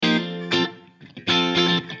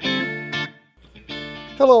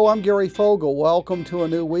Hello, I'm Gary Fogle. Welcome to a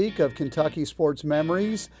new week of Kentucky Sports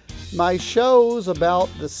Memories. My shows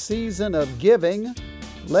about the season of giving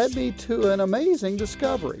led me to an amazing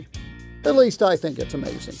discovery. At least I think it's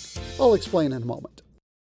amazing. I'll explain in a moment.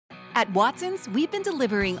 At Watson's, we've been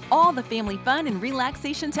delivering all the family fun and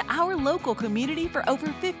relaxation to our local community for over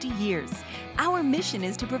 50 years. Our mission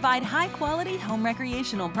is to provide high-quality home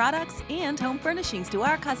recreational products and home furnishings to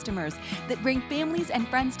our customers that bring families and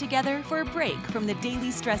friends together for a break from the daily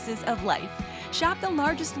stresses of life. Shop the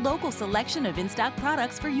largest local selection of in-stock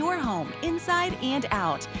products for your home, inside and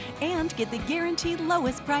out, and get the guaranteed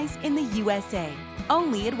lowest price in the USA.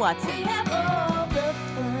 Only at Watson's. We have all the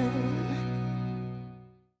fun.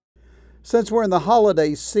 Since we're in the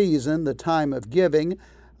holiday season, the time of giving,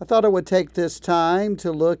 I thought I would take this time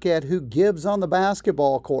to look at who gives on the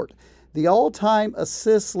basketball court, the all-time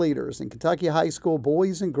assist leaders in Kentucky high school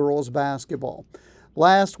boys and girls basketball.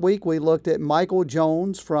 Last week, we looked at Michael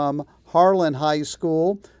Jones from Harlan High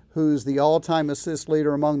School, who's the all-time assist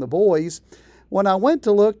leader among the boys. When I went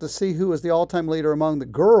to look to see who was the all-time leader among the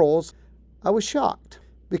girls, I was shocked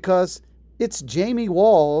because it's Jamie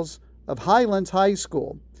Walls of Highlands High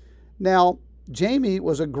School. Now, Jamie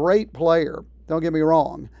was a great player, don't get me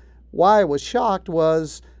wrong. Why I was shocked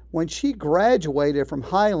was when she graduated from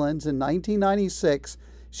Highlands in 1996,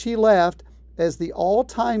 she left as the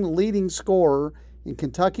all-time leading scorer in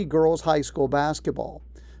Kentucky girls high school basketball.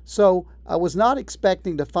 So I was not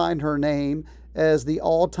expecting to find her name as the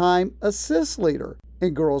all-time assist leader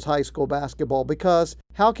in girls high school basketball, because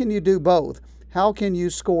how can you do both? How can you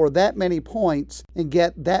score that many points and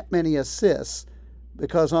get that many assists?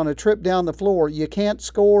 Because on a trip down the floor, you can't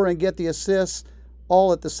score and get the assists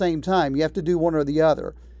all at the same time. You have to do one or the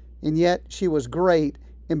other. And yet, she was great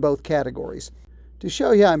in both categories. To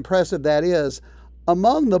show you how impressive that is,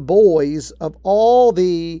 among the boys, of all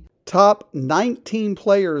the top 19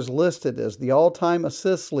 players listed as the all-time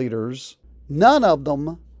assist leaders, none of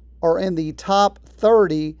them are in the top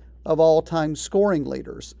 30 of all-time scoring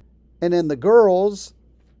leaders. And in the girls,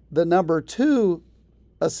 the number 2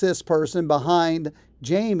 assist person behind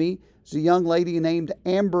Jamie is a young lady named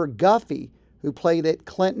Amber Guffey, who played at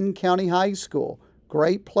Clinton County High School.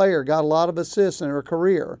 Great player, got a lot of assists in her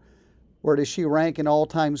career. Where does she rank in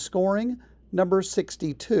all-time scoring? Number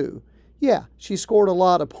 62. Yeah, she scored a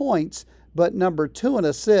lot of points, but number 2 in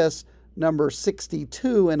assists, number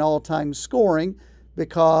 62 in all-time scoring,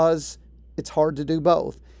 because it's hard to do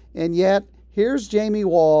both. And yet, here's Jamie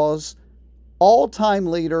Walls, all-time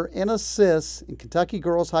leader in assists in Kentucky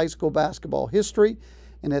girls high school basketball history,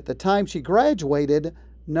 and at the time she graduated,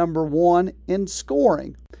 number 1 in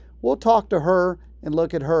scoring. We'll talk to her and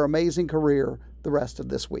look at her amazing career the rest of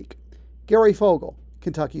this week. Gary Fogle,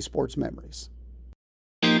 Kentucky Sports Memories.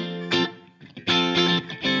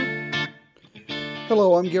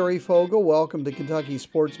 Hello, I'm Gary Fogle. Welcome to Kentucky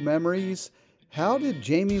Sports Memories. How did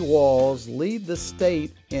Jamie Walls lead the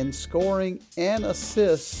state in scoring and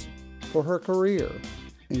assists for her career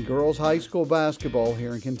in girls high school basketball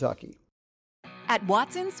here in Kentucky? At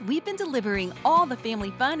Watson's, we've been delivering all the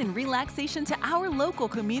family fun and relaxation to our local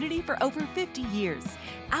community for over 50 years.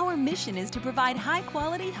 Our mission is to provide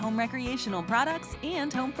high-quality home recreational products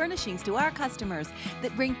and home furnishings to our customers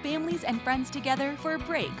that bring families and friends together for a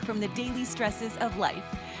break from the daily stresses of life.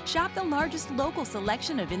 Shop the largest local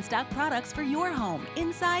selection of in-stock products for your home,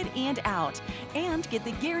 inside and out, and get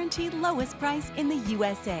the guaranteed lowest price in the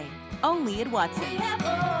USA. Only at Watson's. We have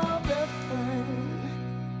all the fun.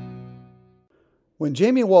 When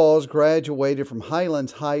Jamie Walls graduated from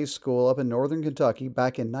Highlands High School up in northern Kentucky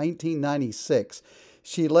back in 1996,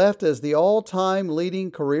 she left as the all-time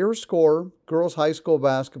leading career scorer girls high school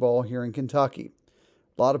basketball here in Kentucky.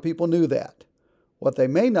 A lot of people knew that. What they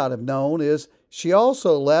may not have known is she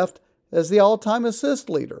also left as the all-time assist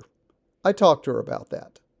leader. I talked to her about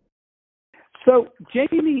that. So,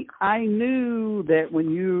 Jamie, I knew that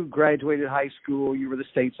when you graduated high school, you were the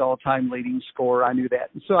state's all-time leading scorer. I knew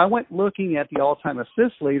that. And so I went looking at the all-time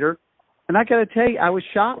assist leader, and I got to tell you, I was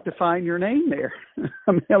shocked to find your name there.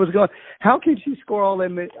 I mean, I was going, how can she score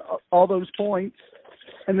all those points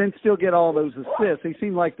and then still get all those assists? They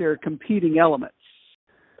seem like they're competing elements.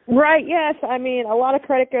 Right, yes. I mean, a lot of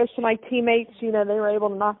credit goes to my teammates. You know, they were able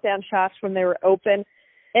to knock down shots when they were open.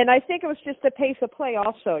 And I think it was just the pace of play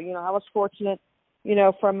also. You know, I was fortunate, you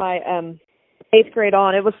know, from my 8th grade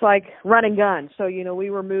on. It was like run and gun. So, you know, we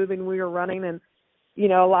were moving, we were running, and, you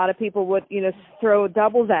know, a lot of people would, you know, throw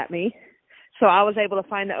doubles at me. So I was able to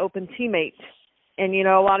find the open teammates. And, you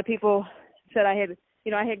know, a lot of people said I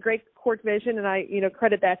had great court vision, and I, you know,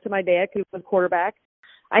 credit that to my dad, who was quarterback.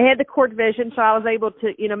 I had the court vision, so I was able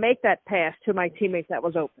to, you know, make that pass to my teammates that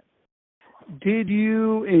was open. Did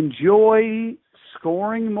you enjoy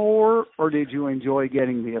scoring more, or did you enjoy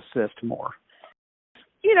getting the assist more?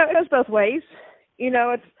 It goes both ways.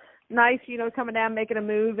 It's nice, coming down, making a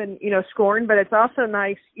move and, scoring, but it's also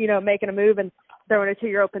nice, making a move and throwing it to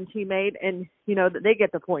your open teammate and, that they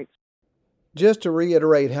get the points. Just to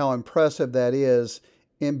reiterate how impressive that is,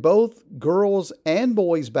 in both girls and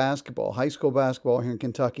boys basketball, high school basketball here in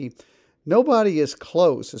Kentucky, nobody is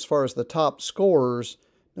close as far as the top scorers.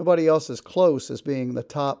 Nobody else is close as being the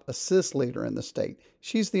top assist leader in the state.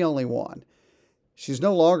 She's the only one. She's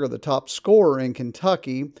no longer the top scorer in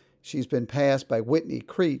Kentucky. She's been passed by Whitney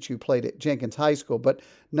Creech, who played at Jenkins High School, but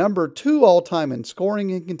number 2 all-time in scoring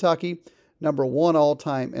in Kentucky, number 1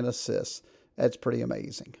 all-time in assists. That's pretty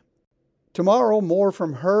amazing. Tomorrow, more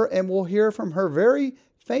from her, and we'll hear from her very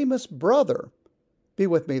famous brother. Be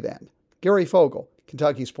with me then. Gary Fogle,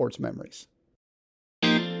 Kentucky Sports Memories.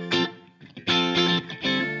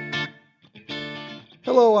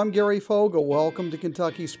 Hello, I'm Gary Fogle. Welcome to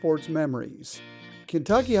Kentucky Sports Memories.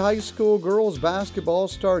 Kentucky high school girls basketball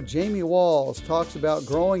star Jamie Walls talks about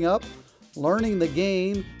growing up, learning the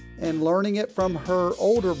game, and learning it from her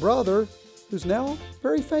older brother, who's now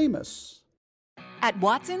very famous. At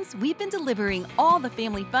Watson's, we've been delivering all the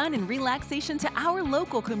family fun and relaxation to our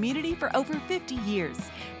local community for over 50 years.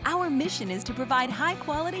 Our mission is to provide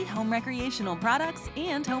high-quality home recreational products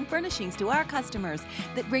and home furnishings to our customers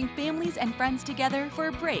that bring families and friends together for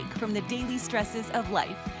a break from the daily stresses of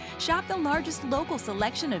life. Shop the largest local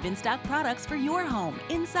selection of in-stock products for your home,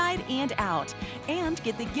 inside and out, and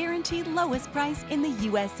get the guaranteed lowest price in the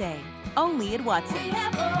USA. Only at Watson's. We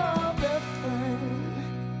have all the fun.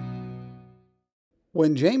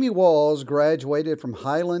 When Jamie Walls graduated from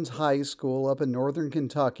Highlands High School up in northern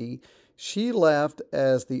Kentucky, she left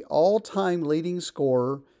as the all-time leading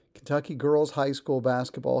scorer, Kentucky girls high school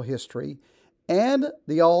basketball history, and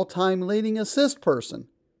the all-time leading assist person,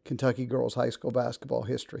 Kentucky girls high school basketball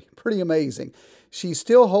history. Pretty amazing. She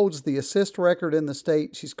still holds the assist record in the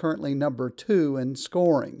state. She's currently number 2 in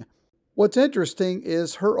scoring. What's interesting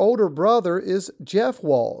is her older brother is Jeff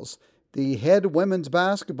Walls, the head women's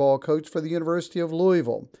basketball coach for the University of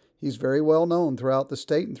Louisville. He's very well known throughout the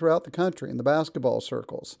state and throughout the country in the basketball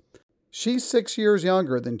circles. She's 6 years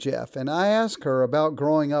younger than Jeff, and I asked her about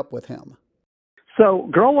growing up with him. So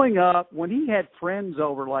growing up, when he had friends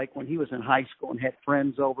over, like when he was in high school and had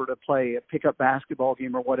friends over to play a pickup basketball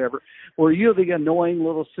game or whatever, were you the annoying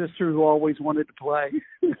little sister who always wanted to play?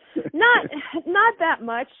 Not that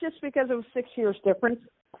much, just because it was 6 years difference.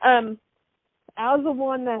 I was the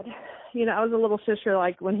one that, I was a little sister.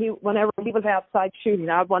 Like whenever he was outside shooting,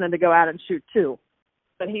 I wanted to go out and shoot too,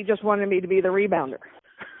 but he just wanted me to be the rebounder.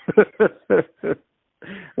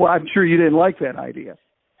 Well, I'm sure you didn't like that idea.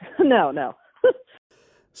 No.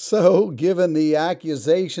 So, given the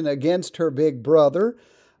accusation against her big brother,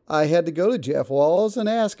 I had to go to Jeff Walls and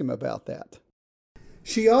ask him about that.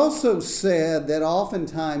 She also said that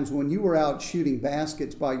oftentimes when you were out shooting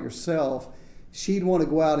baskets by yourself, she'd want to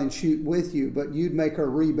go out and shoot with you, but you'd make her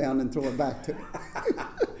rebound and throw it back to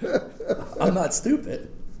her. I'm not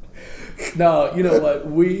stupid. No, you know what?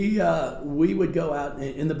 We would go out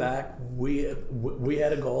in the back. We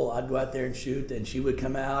had a goal. I'd go out there and shoot, and she would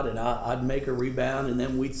come out, and I'd make her rebound, and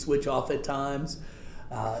then we'd switch off at times.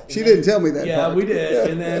 She didn't tell me that. Yeah, part. We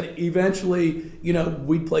did. And then eventually,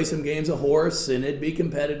 we'd play some games of horse, and it'd be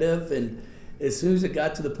competitive. And as soon as it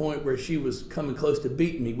got to the point where she was coming close to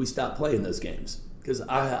beating me, we stopped playing those games because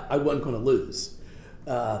I wasn't going to lose.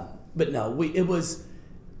 But no, it was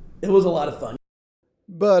a lot of fun.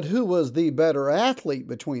 But who was the better athlete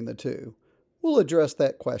between the two? We'll address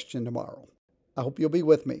that question tomorrow. I hope you'll be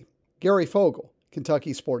with me. Gary Fogle,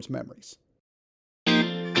 Kentucky Sports Memories.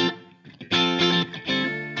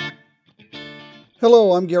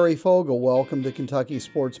 Hello, I'm Gary Fogle. Welcome to Kentucky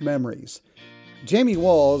Sports Memories. Jamie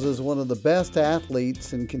Walls is one of the best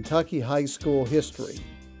athletes in Kentucky high school history.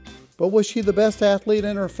 But was she the best athlete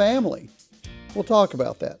in her family? We'll talk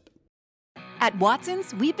about that. At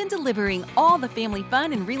Watson's, we've been delivering all the family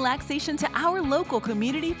fun and relaxation to our local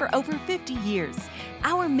community for over 50 years.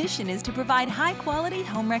 Our mission is to provide high-quality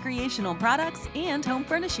home recreational products and home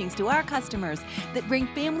furnishings to our customers that bring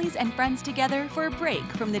families and friends together for a break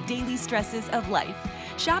from the daily stresses of life.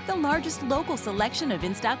 Shop the largest local selection of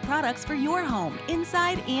in-stock products for your home,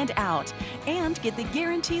 inside and out, and get the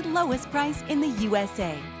guaranteed lowest price in the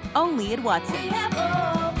USA. Only at Watson's. We have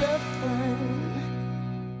all the fun.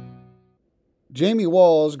 Jamie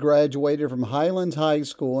Walls graduated from Highlands High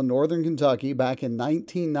School in northern Kentucky back in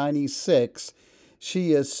 1996.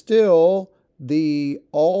 She is still the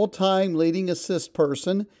all-time leading assist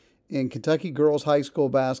person in Kentucky girls high school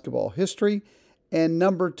basketball history and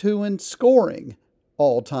number 2 in scoring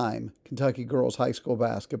all-time Kentucky girls high school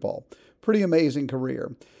basketball. Pretty amazing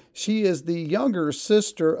career. She is the younger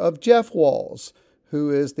sister of Jeff Walz, who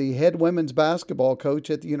is the head women's basketball coach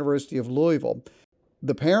at the University of Louisville.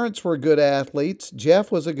 The parents were good athletes.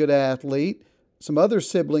 Jeff was a good athlete. Some other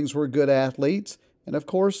siblings were good athletes. And of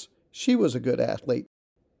course, she was a good athlete.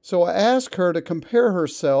 So I asked her to compare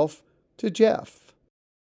herself to Jeff.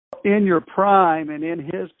 In your prime and in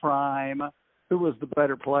his prime, who was the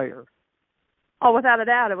better player? Oh, without a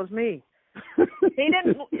doubt, it was me. He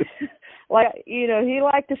didn't he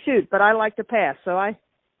liked to shoot, but I liked to pass. So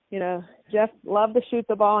Jeff loved to shoot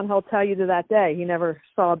the ball, and he'll tell you to that day he never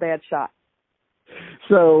saw a bad shot.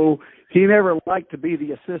 So he never liked to be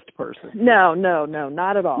the assist person. No,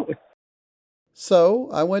 not at all. So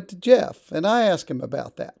I went to Jeff, and I asked him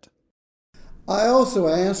about that. I also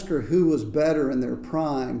asked her who was better in their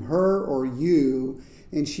prime, her or you,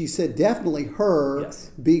 and she said definitely her.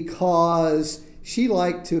 Yes. Because she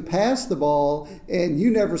liked to pass the ball, and you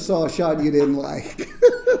never saw a shot you didn't like.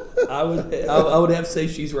 I would have to say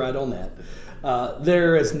she's right on that.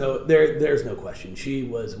 There's no question. She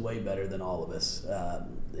was way better than all of us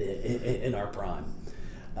in our prime.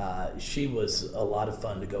 She was a lot of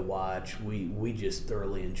fun to go watch. We just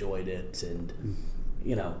thoroughly enjoyed it, and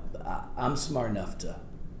I'm smart enough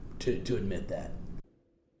to admit that.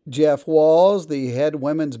 Jeff Walz, the head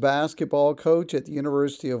women's basketball coach at the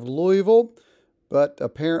University of Louisville, but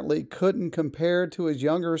apparently couldn't compare to his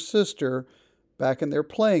younger sister back in their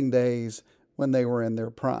playing days when they were in their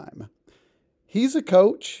prime. He's a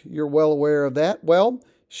coach. You're well aware of that. Well,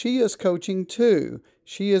 she is coaching too.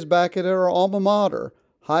 She is back at her alma mater,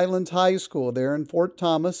 Highlands High School, there in Fort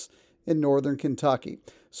Thomas in northern Kentucky.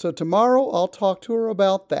 So tomorrow I'll talk to her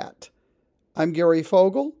about that. I'm Gary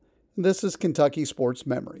Fogle, and this is Kentucky Sports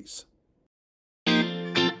Memories.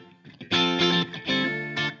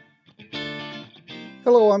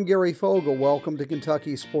 Hello, I'm Gary Fogle. Welcome to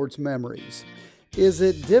Kentucky Sports Memories. Is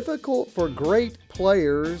it difficult for great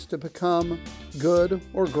players to become good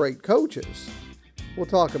or great coaches? We'll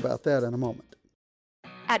talk about that in a moment.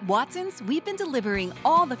 At Watson's, we've been delivering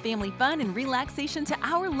all the family fun and relaxation to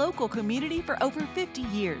our local community for over 50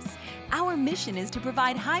 years. Our mission is to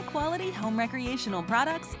provide high-quality home recreational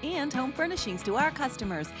products and home furnishings to our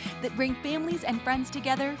customers that bring families and friends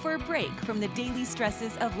together for a break from the daily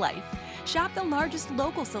stresses of life. Shop the largest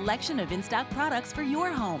local selection of in-stock products for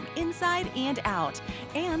your home, inside and out,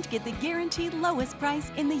 and get the guaranteed lowest price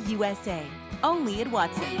in the USA. Only at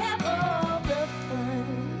Watson's. We have all the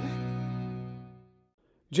fun.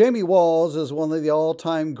 Jamie Walz is one of the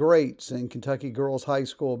all-time greats in Kentucky girls high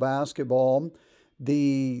school basketball,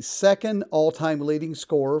 the second all-time leading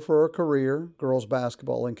scorer for a career, girls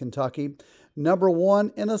basketball in Kentucky, number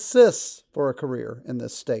 1 in assists for a career in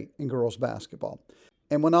this state in girls basketball,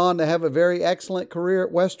 and went on to have a very excellent career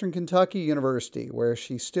at Western Kentucky University, where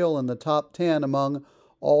she's still in the top 10 among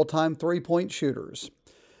all-time three-point shooters.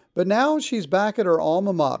 But now she's back at her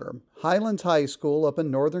alma mater, Highlands High School up in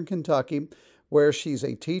northern Kentucky, where she's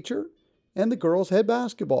a teacher and the girls' head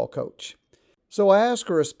basketball coach. So I asked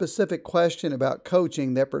her a specific question about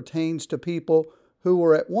coaching that pertains to people who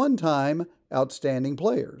were at one time outstanding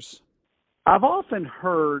players. I've often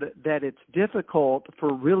heard that it's difficult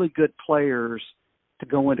for really good players to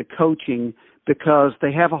go into coaching because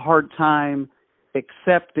they have a hard time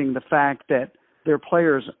accepting the fact that their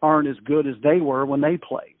players aren't as good as they were when they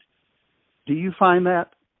played. Do you find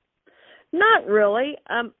that? Not really.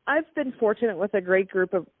 I've been fortunate with a great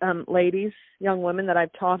group of ladies, young women that I've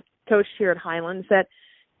coached here at Highlands that,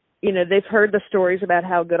 they've heard the stories about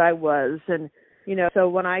how good I was. And, so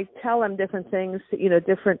when I tell them different things,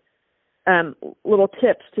 different little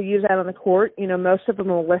tips to use out on the court, most of them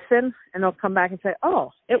will listen and they'll come back and say,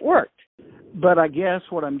 oh, it worked. But I guess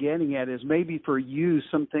what I'm getting at is maybe for you,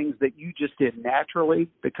 some things that you just did naturally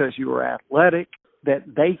because you were athletic, that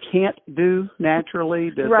they can't do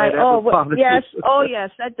naturally? Does right. That ever bother yes. you? Oh,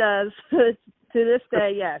 yes, that does. To this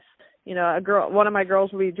day, yes. One of my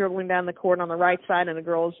girls will be dribbling down the court on the right side, and the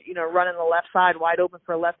girl's, running the left side wide open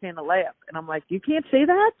for a left-handed layup. And I'm like, you can't see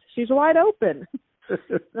that? She's wide open.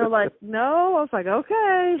 They're like, no. I was like,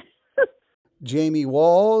 okay. Jamie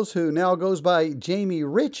Walz, who now goes by Jamie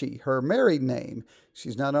Ritchie, her married name.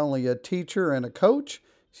 She's not only a teacher and a coach,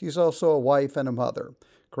 she's also a wife and a mother.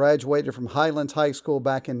 Graduated from Highlands High School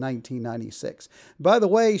back in 1996. By the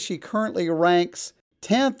way, she currently ranks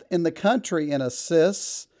 10th in the country in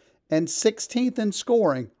assists and 16th in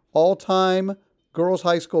scoring, all-time girls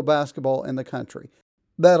high school basketball in the country.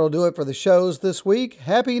 That'll do it for the shows this week.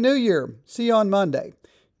 Happy New Year. See you on Monday.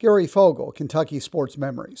 Gary Fogle, Kentucky Sports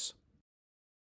Memories.